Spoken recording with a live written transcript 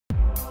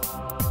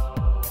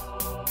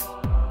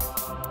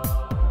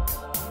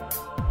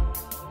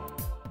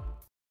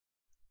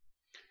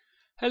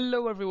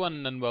Hello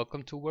everyone and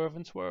welcome to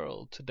Werven's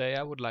World. Today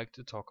I would like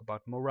to talk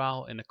about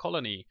morale in a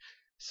colony.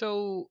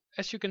 So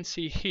as you can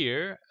see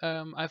here,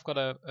 I've got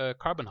a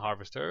carbon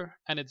harvester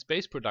and its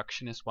base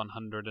production is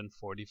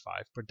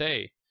 145 per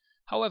day.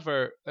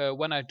 However,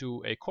 when I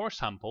do a core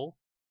sample,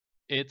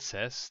 it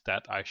says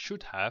that I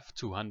should have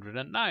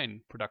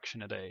 209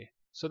 production a day.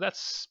 So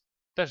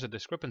there's a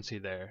discrepancy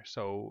there.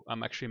 So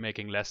I'm actually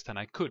making less than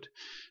I could.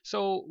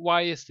 So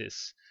why is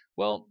this?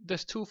 Well,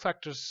 there's two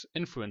factors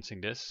influencing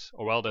this,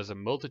 or well, there's a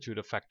multitude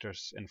of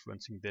factors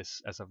influencing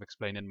this, as I've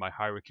explained in my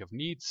hierarchy of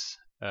needs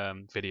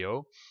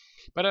video.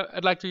 But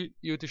I'd like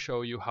you to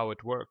show you how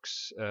it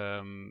works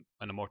on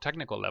a more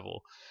technical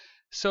level.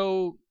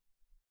 So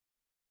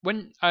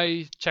when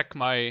I check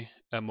my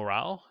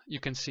morale, you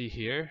can see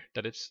here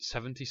that it's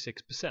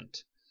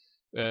 76%.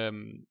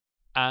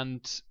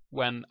 And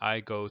when I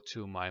go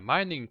to my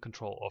mining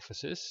control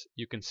offices,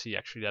 you can see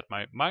actually that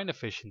my mine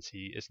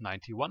efficiency is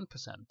 91%.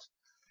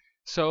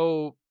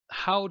 So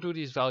how do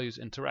these values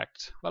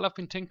interact? Well, I've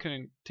been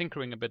tinkering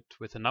a bit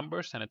with the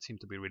numbers, and it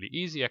seemed to be really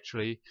easy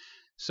actually.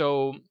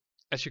 So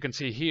as you can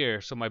see here,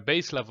 so my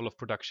base level of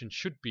production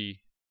should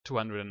be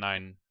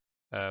 209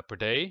 per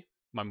day.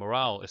 My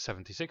morale is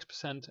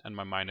 76% and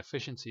my mine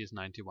efficiency is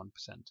 91%.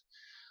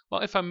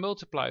 Well, if I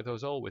multiply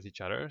those all with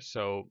each other,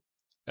 so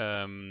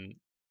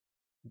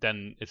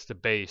then it's the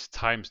base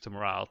times the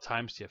morale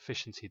times the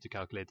efficiency to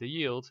calculate the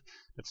yield.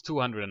 That's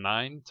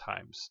 209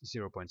 times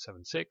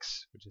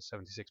 0.76, which is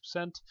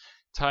 76%,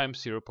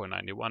 times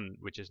 0.91,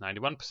 which is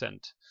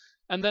 91%.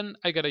 And then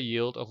I get a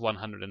yield of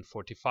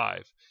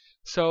 145.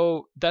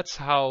 So that's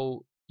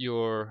how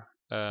your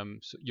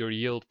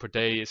yield per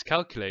day is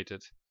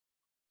calculated.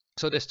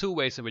 So there's two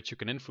ways in which you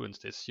can influence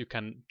this. You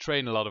can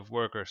train a lot of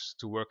workers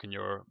to work in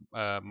your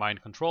mine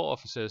control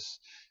offices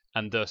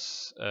and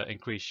thus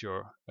increase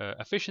your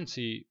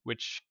efficiency,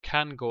 which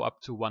can go up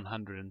to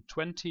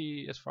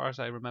 120 as far as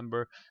I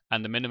remember,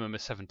 and the minimum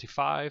is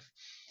 75.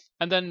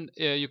 And then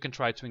you can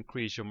try to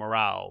increase your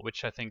morale,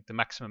 which I think the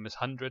maximum is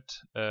 100,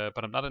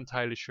 but I'm not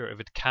entirely sure if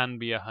it can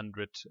be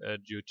 100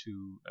 due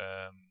to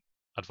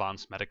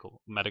advanced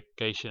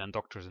medication and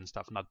doctors and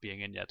stuff not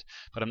being in yet,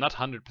 but I'm not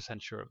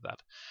 100% sure of that.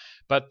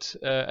 But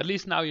at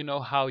least now you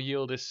know how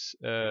yield is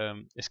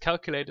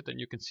calculated, and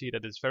you can see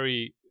that it's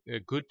very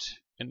good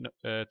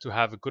to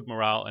have a good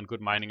morale and good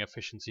mining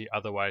efficiency.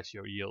 Otherwise,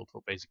 your yield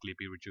will basically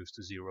be reduced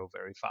to zero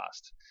very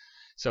fast.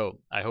 So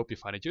I hope you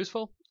find it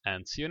useful,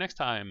 and see you next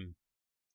time.